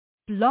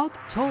Blog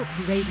Talk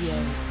Radio.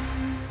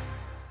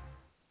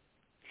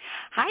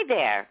 Hi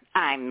there,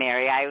 I'm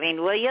Mary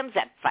Eileen Williams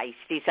at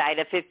Feisty Side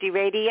of 50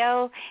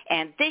 Radio,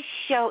 and this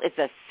show is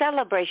a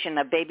celebration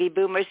of baby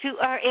boomers who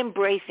are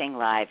embracing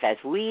life as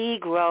we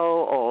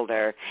grow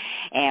older.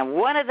 And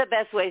one of the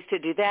best ways to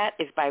do that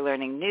is by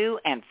learning new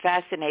and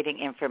fascinating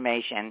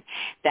information.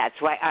 That's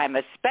why I'm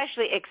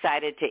especially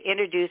excited to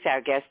introduce our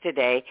guest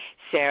today,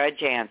 Sarah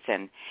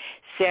Janssen.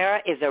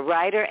 Sarah is a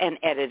writer and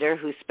editor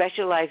who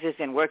specializes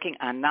in working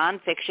on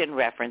nonfiction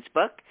reference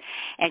book,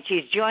 and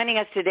she's joining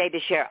us today to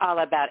share all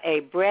about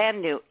a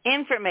brand new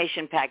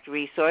information-packed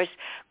resource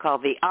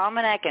called the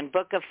Almanac and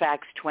Book of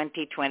Facts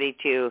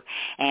 2022.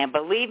 And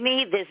believe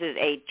me, this is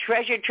a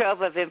treasure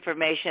trove of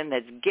information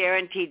that's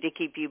guaranteed to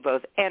keep you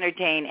both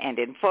entertained and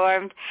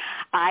informed.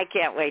 I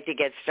can't wait to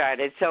get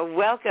started. So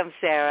welcome,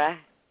 Sarah.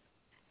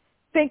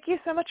 Thank you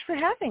so much for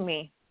having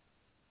me.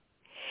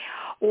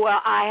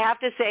 Well, I have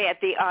to say at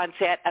the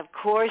onset, of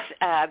course,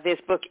 this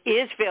book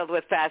is filled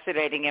with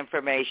fascinating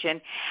information,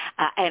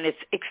 and it's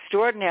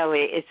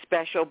extraordinarily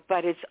special,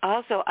 but it's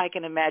also, I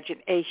can imagine,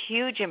 a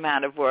huge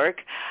amount of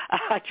work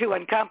to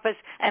encompass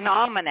an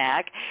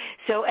almanac.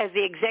 So as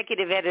the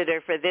executive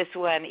editor for this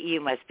one, you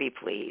must be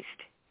pleased.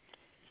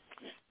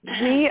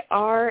 We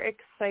are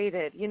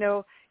excited. You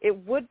know, it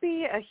would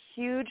be a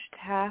huge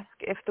task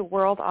if the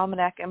World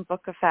Almanac and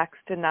Book of Facts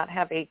did not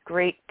have a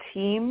great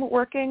team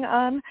working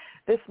on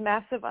this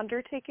massive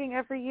undertaking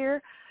every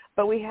year,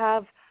 but we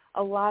have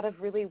a lot of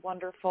really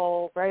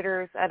wonderful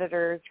writers,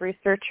 editors,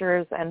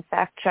 researchers, and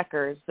fact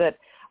checkers that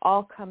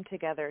all come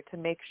together to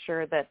make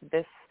sure that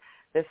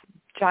this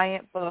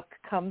giant book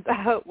comes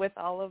out with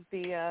all of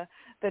the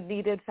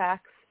needed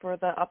facts for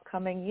the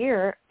upcoming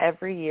year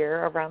every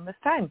year around this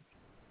time.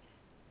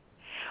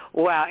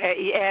 Wow,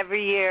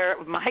 every year,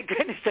 my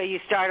goodness, so you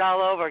start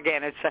all over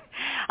again.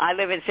 I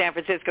live in San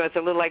Francisco. It's a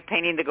little like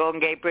painting the Golden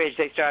Gate Bridge.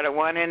 They start at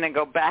one end and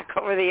go back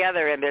over the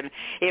other end, and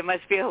it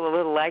must feel a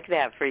little like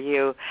that for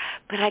you.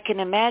 But I can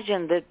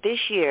imagine that this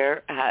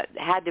year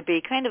had to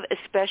be kind of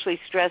especially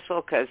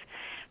stressful because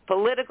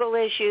political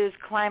issues,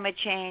 climate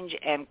change,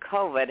 and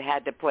COVID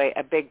had to play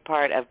a big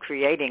part of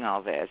creating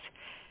all this.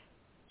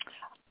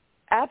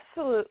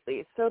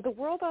 Absolutely. So the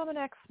World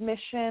Almanac's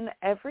mission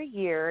every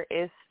year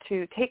is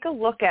to take a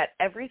look at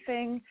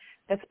everything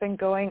that's been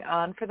going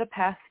on for the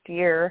past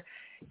year,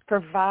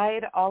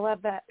 provide all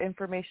of that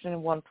information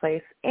in one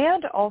place,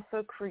 and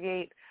also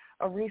create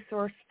a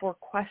resource for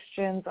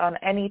questions on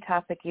any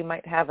topic you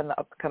might have in the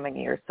upcoming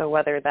year. So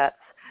whether that's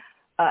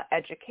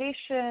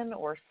education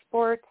or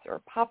sports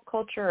or pop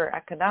culture or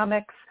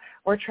economics,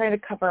 we're trying to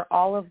cover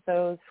all of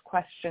those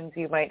questions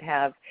you might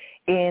have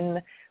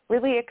in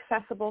really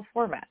accessible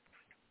formats.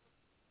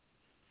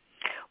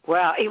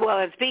 Well,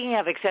 and speaking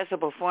of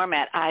accessible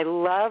format, I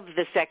love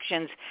the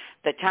sections,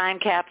 the time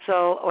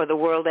capsule or the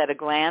world at a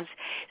glance.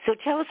 So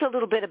tell us a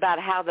little bit about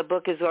how the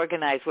book is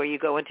organized, where you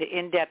go into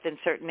in-depth in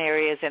certain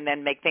areas and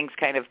then make things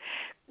kind of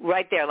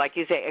right there, like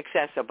you say,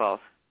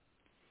 accessible.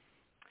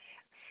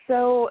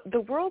 So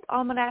the World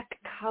Almanac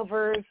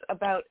covers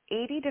about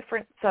 80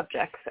 different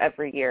subjects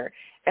every year.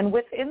 And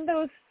within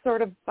those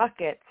sort of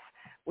buckets,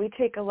 we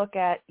take a look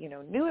at,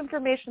 new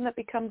information that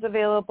becomes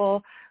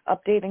available,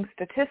 updating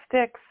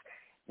statistics.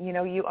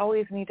 You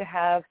always need to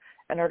have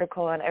an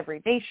article on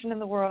every nation in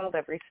the world,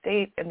 every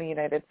state in the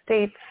United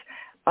States.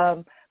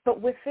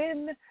 But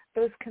within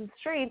those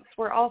constraints,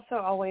 we're also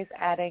always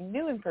adding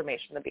new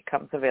information that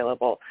becomes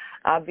available.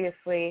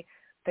 Obviously,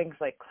 things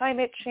like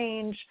climate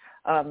change,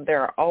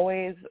 there are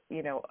always,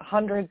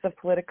 hundreds of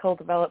political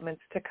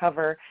developments to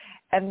cover.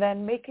 And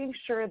then making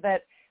sure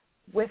that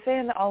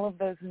within all of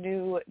those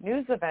new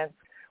news events,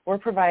 we're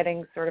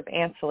providing sort of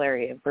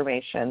ancillary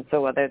information.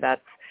 So whether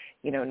that's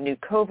new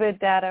COVID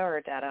data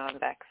or data on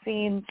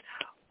vaccines,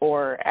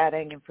 or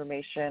adding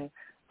information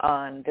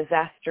on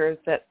disasters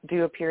that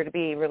do appear to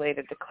be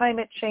related to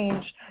climate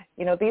change.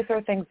 These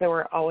are things that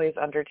we're always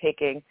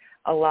undertaking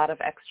a lot of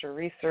extra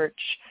research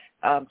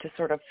to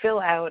sort of fill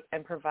out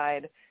and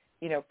provide,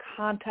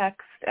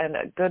 context and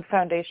a good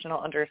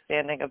foundational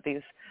understanding of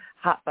these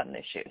hot button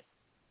issues.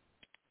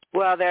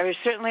 Well, there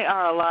certainly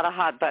are a lot of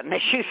hot-button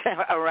issues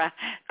around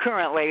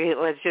currently,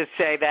 let's just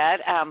say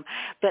that.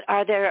 But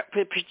are there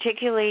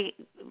particularly,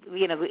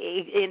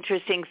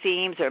 interesting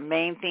themes or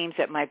main themes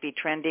that might be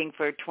trending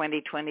for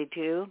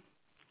 2022?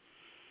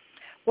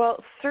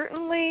 Well,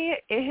 certainly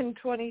in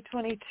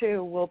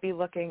 2022, we'll be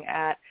looking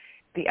at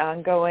the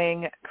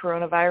ongoing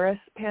coronavirus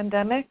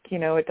pandemic.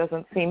 It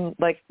doesn't seem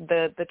like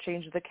the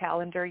change of the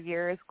calendar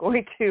year is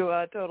going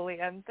to totally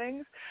end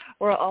things.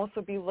 We'll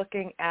also be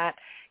looking at,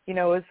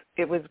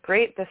 it was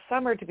great this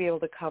summer to be able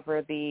to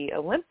cover the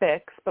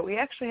Olympics, but we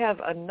actually have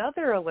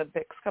another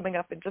Olympics coming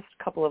up in just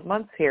a couple of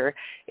months here.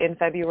 In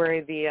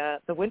February,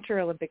 the Winter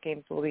Olympic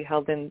Games will be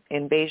held in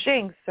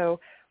Beijing, so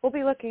we'll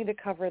be looking to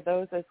cover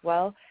those as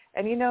well.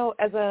 And,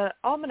 as an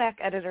almanac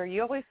editor,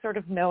 you always sort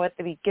of know at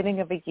the beginning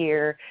of a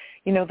year,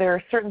 there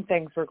are certain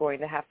things we're going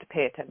to have to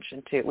pay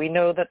attention to. We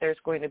know that there's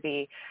going to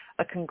be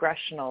a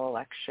congressional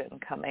election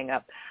coming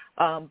up.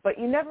 But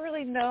you never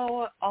really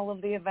know all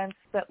of the events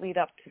that lead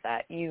up to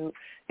that.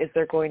 Is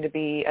there going to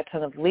be a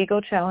ton of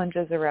legal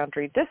challenges around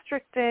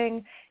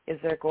redistricting? Is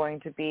there going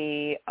to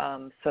be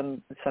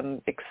some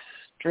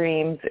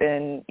extremes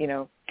in,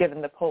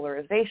 given the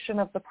polarization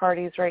of the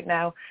parties right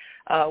now?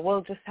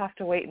 We'll just have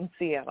to wait and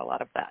see on a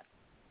lot of that.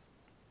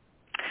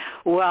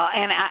 Well,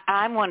 and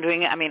I'm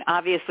wondering,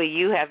 obviously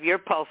you have your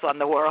pulse on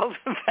the world,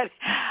 but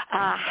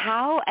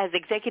how, as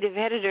executive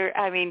editor,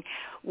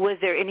 was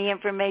there any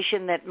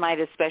information that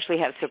might especially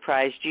have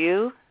surprised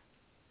you?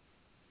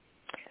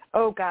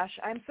 Oh, gosh,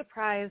 I'm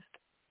surprised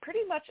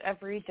pretty much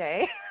every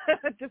day,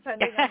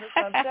 depending on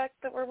the subject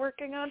that we're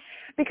working on,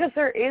 because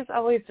there is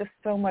always just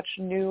so much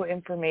new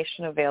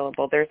information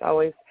available. There's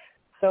always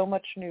so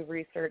much new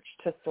research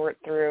to sort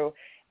through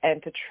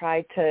and to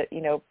try to,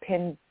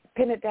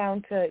 pin it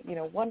down to,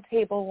 one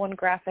table, one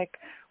graphic,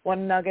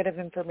 one nugget of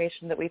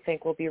information that we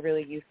think will be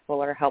really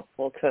useful or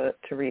helpful to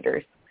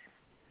readers.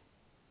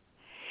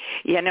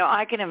 Yeah, no,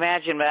 I can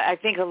imagine, but I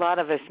think a lot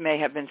of us may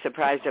have been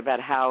surprised about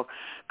how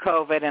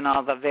COVID and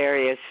all the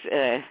various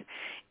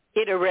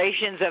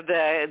iterations of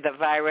the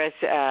virus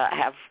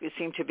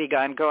seem to be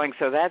ongoing,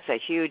 so that's a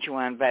huge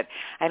one, but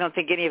I don't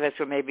think any of us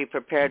were maybe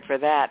prepared for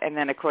that. And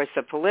then, of course,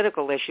 the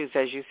political issues,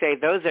 as you say,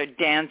 those are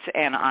dense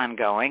and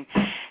ongoing.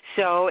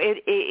 So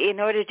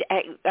in order to,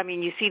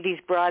 you see these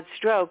broad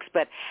strokes,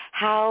 but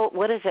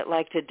what is it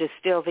like to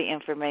distill the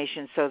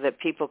information so that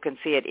people can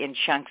see it in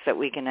chunks that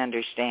we can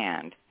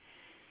understand?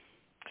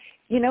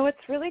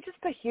 It's really just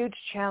a huge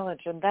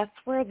challenge, and that's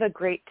where the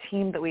great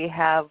team that we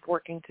have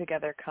working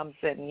together comes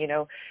in.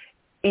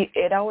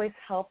 It always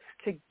helps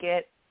to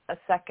get a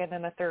second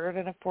and a third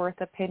and a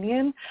fourth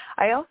opinion.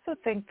 I also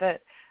think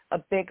that a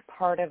big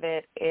part of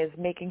it is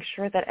making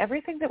sure that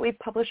everything that we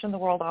publish in the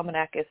World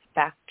Almanac is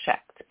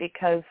fact-checked,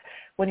 because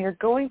when you're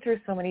going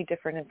through so many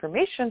different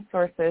information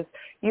sources,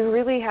 you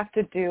really have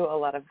to do a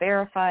lot of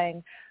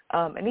verifying,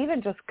 and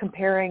even just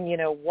comparing,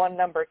 one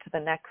number to the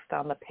next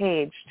on the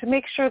page to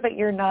make sure that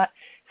you're not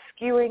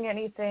skewing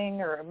anything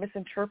or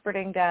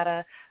misinterpreting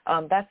data.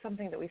 That's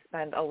something that we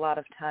spend a lot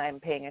of time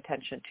paying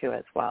attention to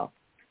as well.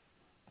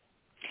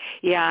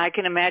 Yeah, I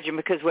can imagine,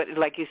 because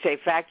like you say,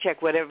 fact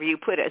check whatever you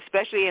put,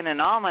 especially in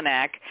an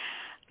almanac.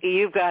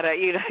 You've got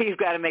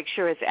to make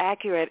sure it's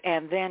accurate,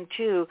 and then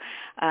too,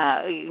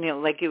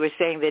 like you were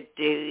saying, that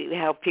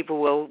how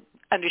people will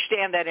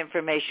understand that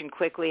information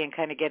quickly and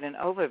kind of get an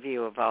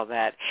overview of all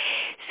that.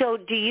 So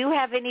do you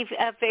have any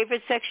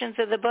favorite sections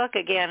of the book?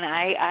 Again,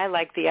 I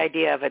like the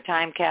idea of a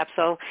time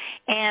capsule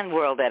and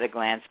World at a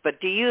Glance, but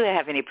do you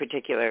have any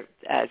particular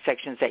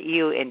sections that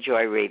you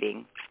enjoy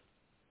reading?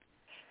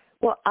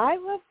 Well, I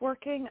love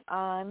working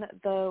on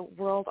the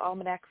World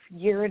Almanac's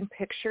year-end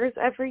pictures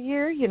every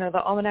year.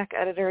 The Almanac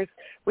editors,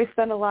 we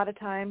spend a lot of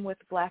time with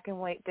black and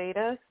white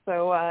data,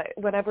 so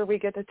whenever we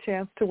get a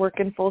chance to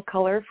work in full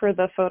color for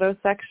the photo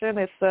section,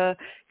 it's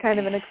kind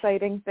of an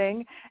exciting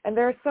thing. And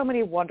there are so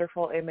many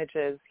wonderful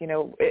images.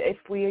 If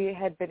we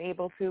had been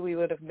able to, we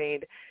would have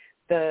made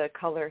the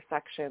color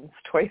sections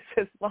twice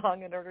as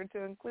long in order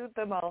to include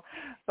them all,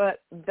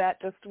 but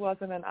that just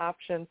wasn't an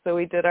option. So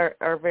we did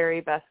our very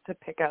best to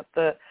pick out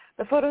the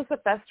photos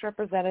that best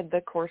represented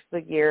the course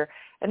of the year,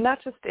 and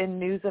not just in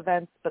news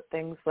events, but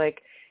things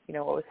like,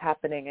 what was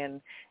happening in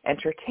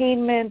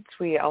entertainment.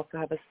 We also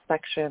have a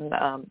section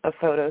of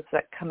photos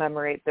that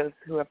commemorate those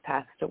who have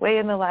passed away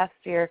in the last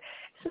year.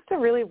 It's just a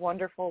really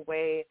wonderful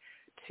way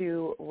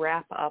to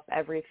wrap up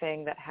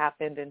everything that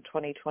happened in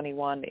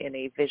 2021 in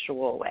a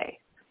visual way.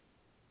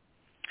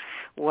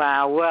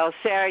 Wow. Well,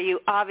 Sarah, you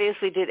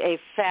obviously did a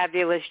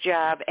fabulous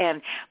job.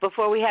 And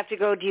before we have to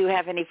go, do you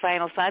have any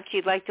final thoughts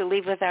you'd like to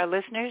leave with our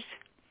listeners?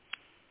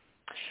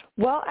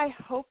 Well, I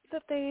hope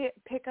that they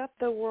pick up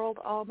the World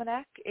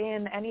Almanac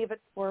in any of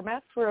its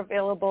formats. We're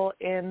available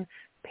in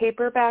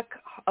paperback,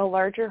 a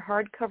larger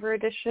hardcover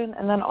edition,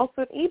 and then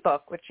also an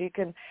ebook, which you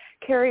can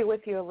carry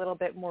with you a little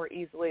bit more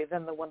easily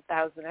than the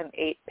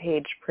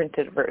 1,008-page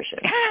printed version.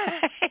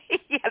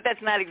 Yeah,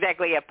 that's not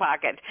exactly a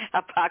pocket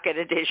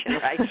edition,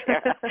 right,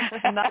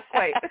 Sarah? Not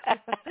quite.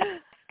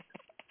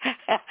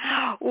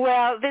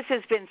 Well, this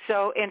has been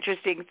so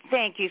interesting.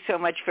 Thank you so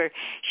much for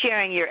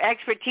sharing your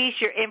expertise,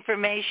 your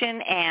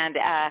information, and,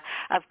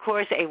 of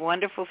course, a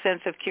wonderful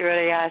sense of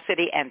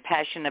curiosity and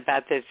passion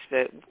about this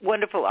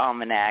wonderful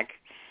almanac.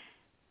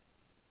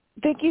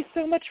 Thank you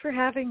so much for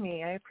having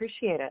me. I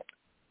appreciate it.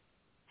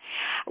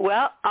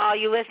 Well, all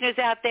you listeners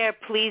out there,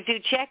 please do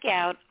check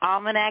out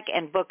Almanac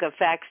and Book of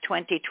Facts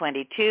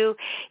 2022.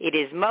 It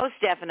is most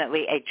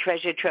definitely a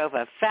treasure trove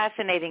of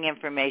fascinating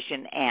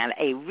information and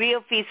a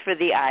real feast for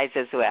the eyes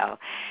as well.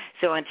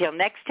 So until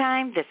next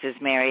time, this is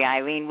Mary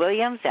Eileen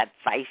Williams at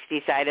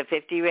Feisty Side of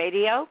 50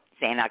 Radio,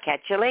 saying I'll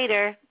catch you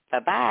later.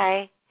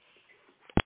 Bye-bye.